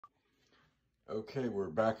Okay, we're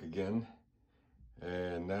back again,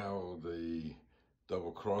 and now the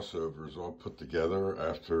double crossover is all put together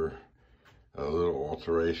after little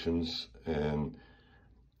alterations, and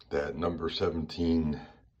that number 17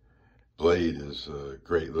 blade is a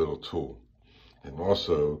great little tool. And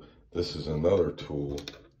also, this is another tool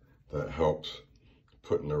that helps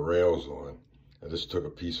putting the rails on. I just took a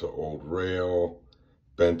piece of old rail,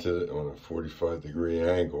 bent it on a 45-degree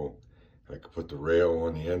angle. I could put the rail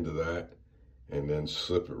on the end of that and then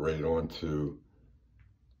slip it right onto,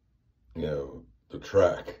 the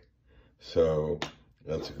track. So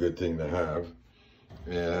that's a good thing to have.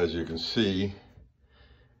 And as you can see,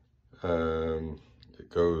 it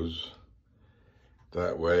goes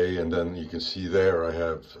that way. And then you can see there I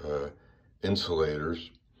have insulators.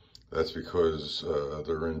 That's because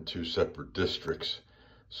they're in two separate districts.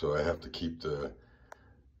 So I have to keep the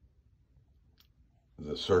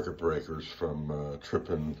circuit breakers from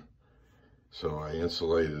tripping. So I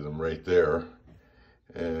insulated them right there.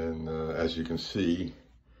 And as you can see,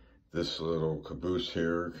 this little caboose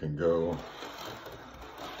here can go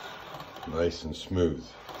nice and smooth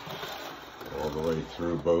all the way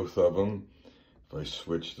through both of them. If I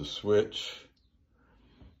switch the switch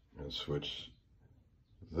and switch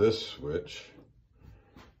this switch,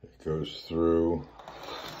 it goes through,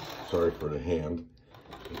 sorry for the hand,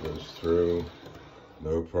 it goes through,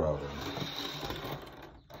 no problem.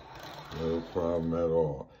 No problem at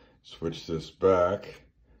all. Switch this back,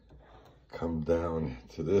 come down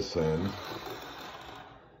to this end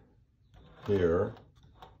here,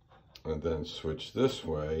 and then switch this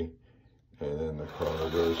way, and then the car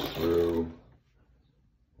goes through.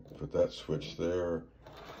 Put that switch there,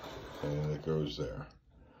 and it goes there.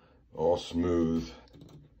 All smooth.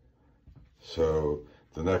 So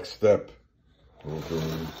the next step will be,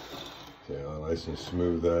 see how nice and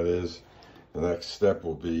smooth that is? The next step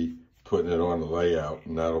will be putting it on the layout,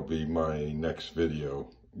 and that'll be my next video,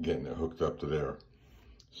 getting it hooked up to there.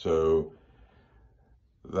 So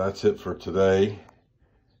that's it for today,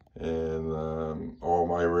 and all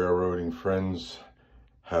my railroading friends,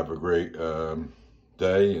 have a great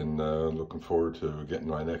day, and looking forward to getting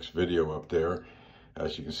my next video up there.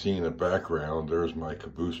 As you can see in the background, there's my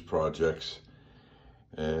caboose projects,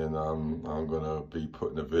 and I'm gonna be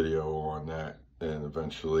putting a video on that, and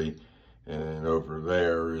eventually. And over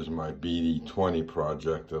there is my BD20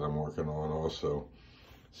 project that I'm working on also.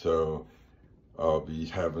 So I'll be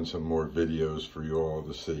having some more videos for you all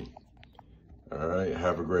to see. All right,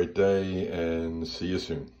 have a great day and see you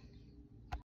soon.